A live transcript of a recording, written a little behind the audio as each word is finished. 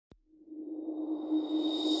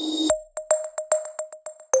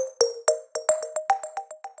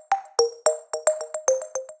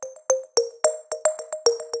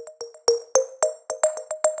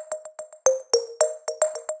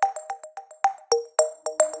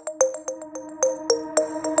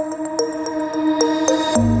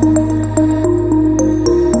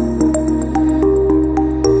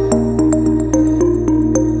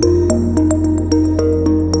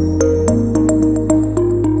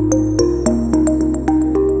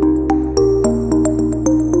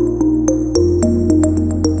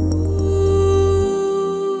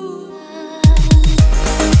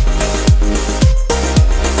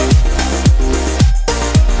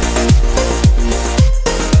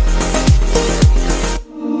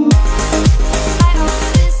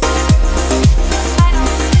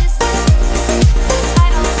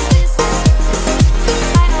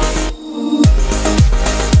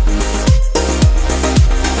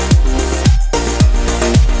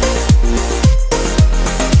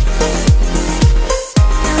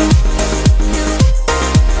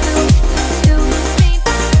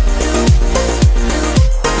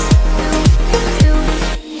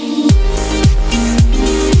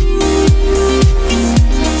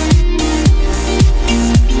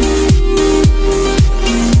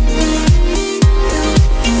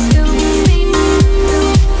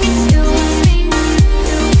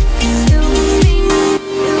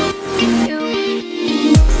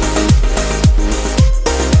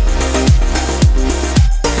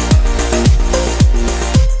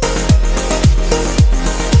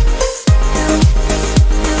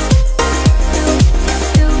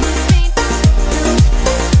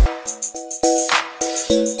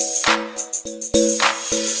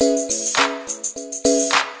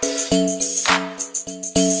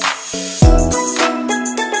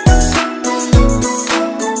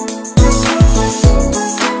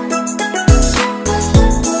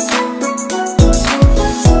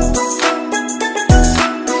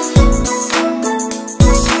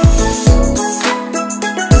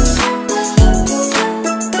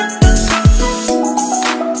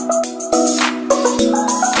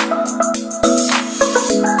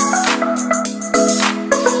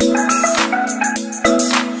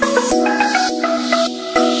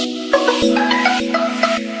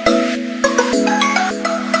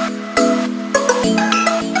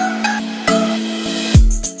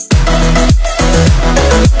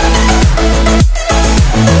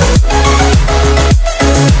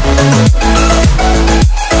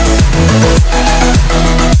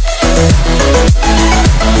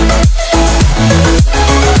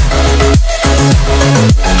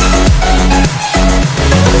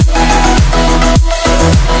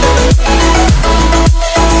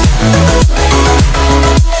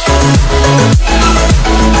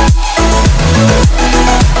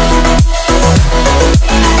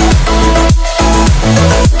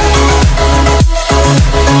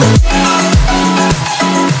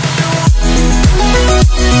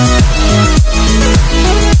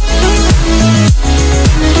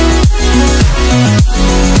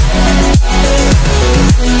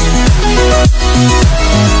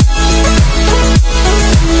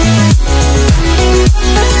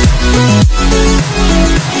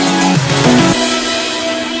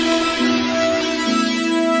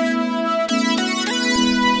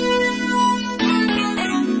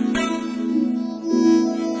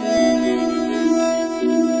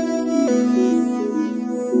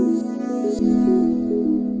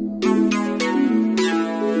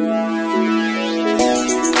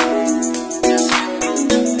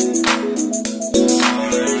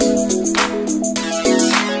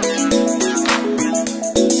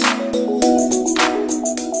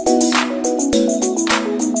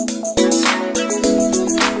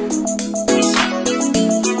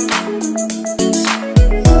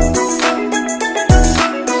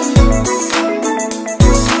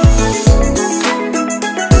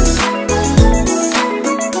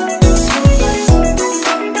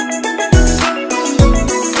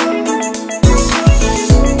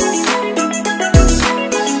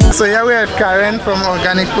here with Karen from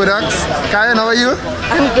Organic Products. Karen, how are you?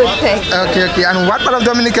 I'm good, thanks. Okay. And what part of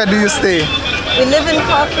Dominica do you stay? We live in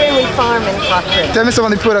Cochrane, we farm in Cochrane. Tell me some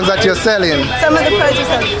of the products that you're selling. Some of the products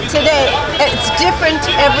today, it's different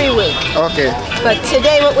every week. Okay. But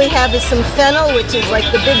today what we have is some fennel, which is like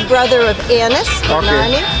the big brother of anise,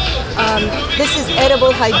 nani. This is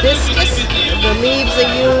edible hibiscus. The leaves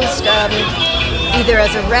are used either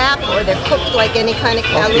as a wrap or they're cooked like any kind of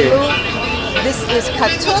callaloo. This is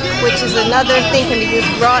katuk, which is another thing, can be used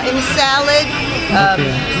raw in salad.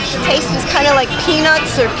 Taste is kind of like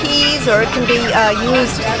peanuts or peas, or it can be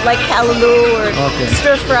used like callaloo or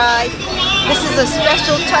stir fry. This is a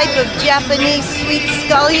special type of Japanese sweet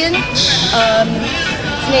scallion.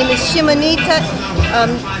 Its name is shimonita.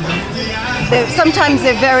 Sometimes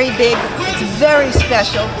they're very big. It's very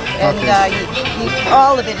special, and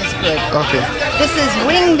all of it is good. This is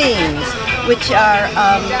wing beans, which are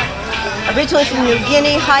originally from New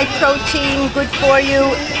Guinea, high protein, good for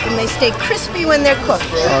you, and they stay crispy when they're cooked.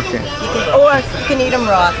 Or you can eat them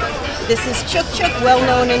raw. This is chuk chuk, well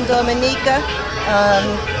known in Dominica,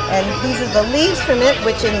 and these are the leaves from it,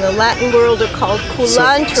 which in the Latin world are called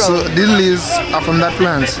culantro. So these leaves are from that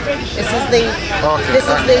plant? This is the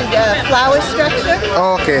flower structure.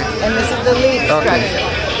 And this is the leaf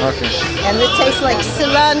structure. And it tastes like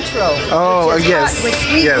cilantro. Yes. Hot, which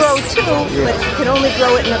we grow too, but you can only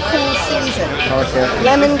grow it in a cool season.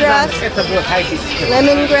 Lemongrass,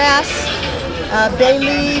 bay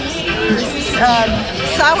leaves. This is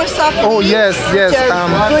sour soft leaves. Which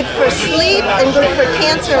are good for sleep and good for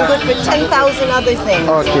cancer and good for 10,000 other things.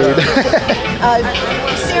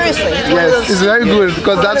 Seriously, it's very good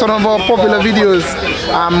because that's one of our popular videos.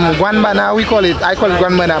 Guanbana, I call it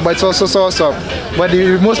guanbana, but it's also sauerkraut. But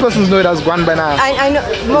most persons know it as guanbana. I know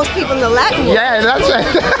most people in the Latin world. Yeah, that's right.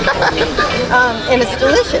 And it's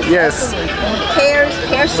delicious. Yes. Pear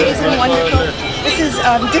season, wonderful. This is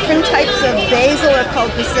different types of basil are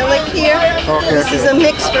called basilic here. This is a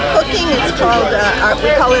mix for cooking. It's called, we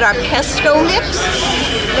call it our pesto mix.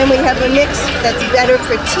 Then we have a mix that's better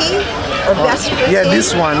for tea, or best for tea.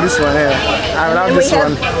 This one, I love this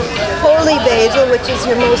one. Holy basil, which is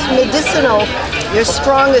your most medicinal, your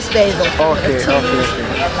strongest basil.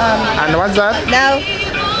 And what's that? Now,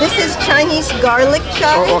 this is Chinese garlic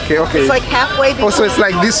chive. It's like halfway between. So it's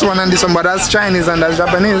like this one and this one, but that's Chinese and that's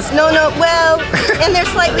Japanese. No, well, and they're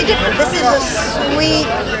slightly different. This is a sweet,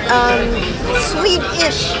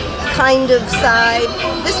 sweet-ish kind of side.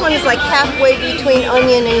 This one is like halfway between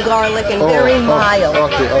onion and garlic and very mild.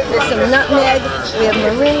 There's some nutmeg, we have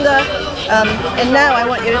moringa, and now I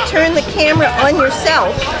want you to turn the camera on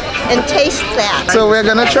yourself and taste that. So we're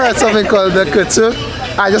gonna try something called the katuk.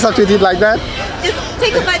 I just have to eat it like that? Just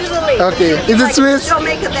take a bite of the leaf. Is it sweet? Don't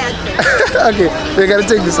make a bad thing. We're gonna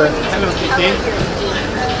take this one.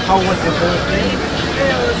 How was the birthday?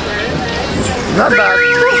 Not bad.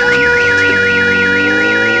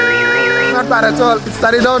 Not bad at all. It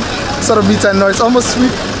started out sort of bitter, now it's almost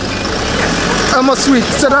sweet.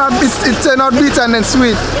 It turned out bitter and then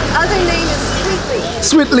sweet. Its other name is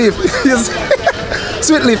sweet leaf.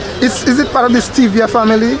 Sweet leaf. Is it part of the stevia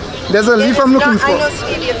family? There's a leaf I'm looking for. I know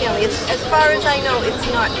stevia family. As far as I know, it's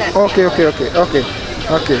not that. Okay.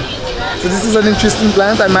 So this is an interesting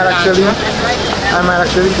plant. I might actually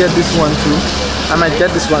get this one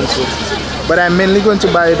too. But I'm mainly going to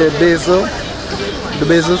buy the basil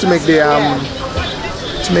to make the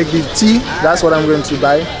tea. That's what I'm going to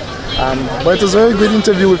buy. But it was a very good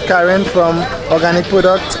interview with Karen from Organic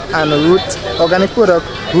Product and Organic Product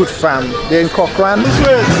Root Farm. They're in Cochrane.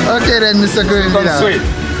 Okay then, Mr. Govinda.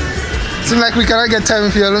 Seems like we cannot get time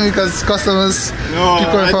for you alone because customers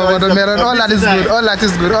keep going for watermelon. All that is good.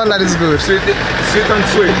 Sweet and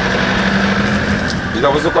sweet. It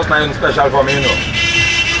was cost nothing special for me, you know.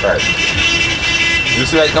 Right. You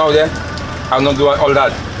see right now there? I'm not doing all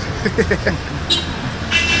that.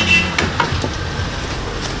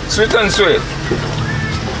 Sweet and sweet.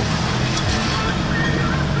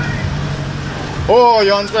 Oh,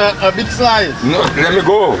 you want a big slice? No, let me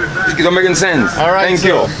go. It don't make sense. All right. Thank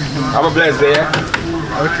you. Have a blessed day.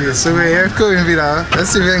 Okay, so we're here Kevin Vidal. Let's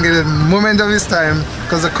see if we can get a moment of his time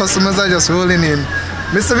because the customers are just rolling in.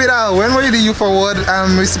 Mr. Vidal, when were you the Youth Award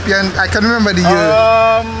recipient? I can't remember the year.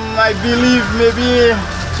 I believe maybe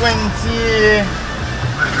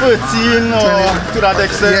 2013 or to that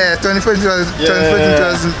extent. Yeah,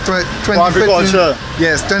 2014, 2013.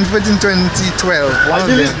 Yes, 2014, 2012.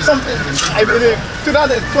 I believe to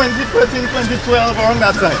that 2013, 2012 around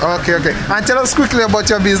that time. Okay. And tell us quickly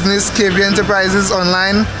about your business, KB Enterprises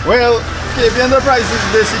online. Well, KB Enterprises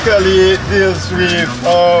basically deals with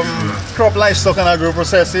crop, livestock and agro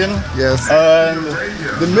processing. Yes. And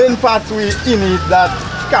the main part in it that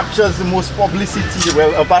captures the most publicity,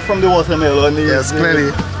 well, apart from the watermelon, is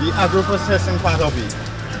the agro-processing part of it,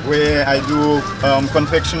 where I do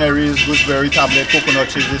confectionaries, gooseberry tablet, coconut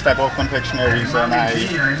cheese, this type of confectionaries, and I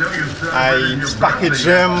package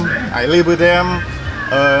them, I label them,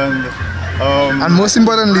 and most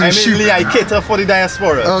importantly, I cater for the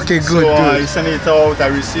diaspora. Okay, good, so good. I send it out, I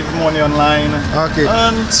receive money online. Okay.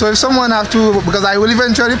 So if someone have to, because I will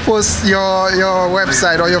eventually post your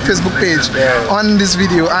website or your Facebook page on this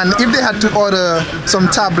video, and if they had to order some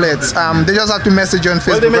tablets, they just have to message you on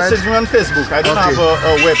Facebook. Well, they message me on Facebook. I don't have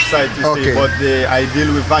a website to say, but I deal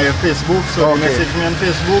with via Facebook. So they message me on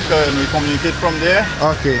Facebook and we communicate from there.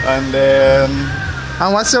 Okay. And then.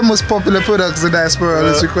 And what's your most popular products the diaspora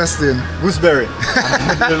is requesting? Gooseberry.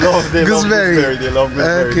 They love gooseberry. They love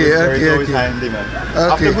gooseberry. Gooseberry is always high in demand.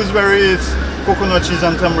 After gooseberry, it's coconut cheese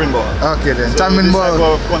and tamarind ball. Okay then, so tamarind ball. This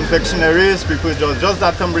type of confectionaries, because just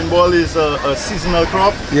that tamarind ball is a seasonal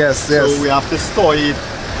crop. Yes. So we have to store it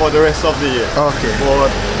for the rest of the year. Okay. But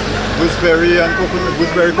gooseberry and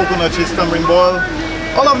coconut cheese, tamarind ball,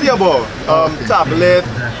 all of the above. Tablet,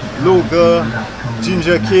 logo,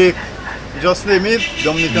 ginger cake. Just name it,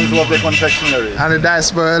 Dominicans love the confectionery. And the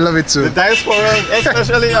diaspora love it too. The diaspora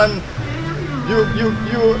especially, and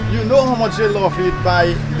you know how much they love it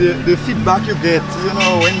by the feedback you get, you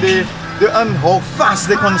know, when they and how fast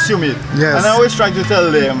they consume it. Yes. And I always try to tell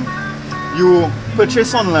them, you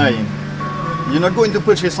purchase online. You're not going to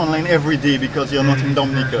purchase online every day because you're not in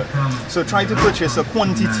Dominica. So try to purchase a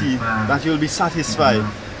quantity that you'll be satisfied.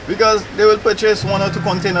 Because they will purchase 1 or 2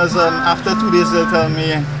 containers and after 2 days they'll tell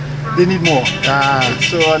me they need more.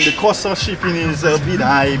 So and the cost of shipping is a bit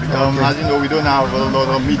high because as you know, we don't have a lot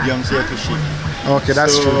of mediums here to ship. Okay,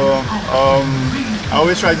 that's true. I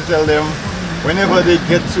always try to tell them whenever they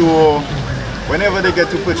get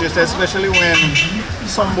to purchase, especially when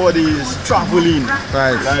somebody is traveling.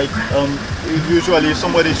 Right. Like usually if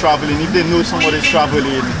somebody's traveling, if they know somebody's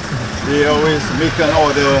traveling, they always make an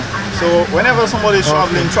order. So whenever somebody's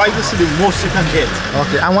traveling, try to see the most you can get.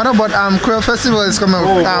 Okay. And what about Quail Festival is coming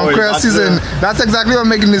up? Quail season. That's exactly what I'm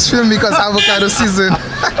making this film, because avocado season.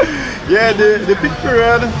 Yeah, the peak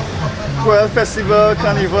period, Quail Festival,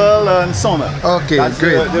 Carnival, and summer. Okay, that's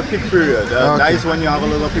great. The peak period. That is when you have a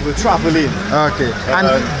lot of people traveling. Okay. And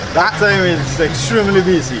that time is extremely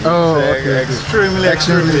busy. Okay. Extremely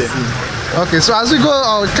busy. Okay, so as we go,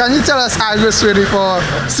 can you tell us Agrosuede for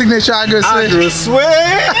signature Agrosuede?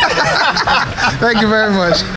 Agrosuede! Thank you very much.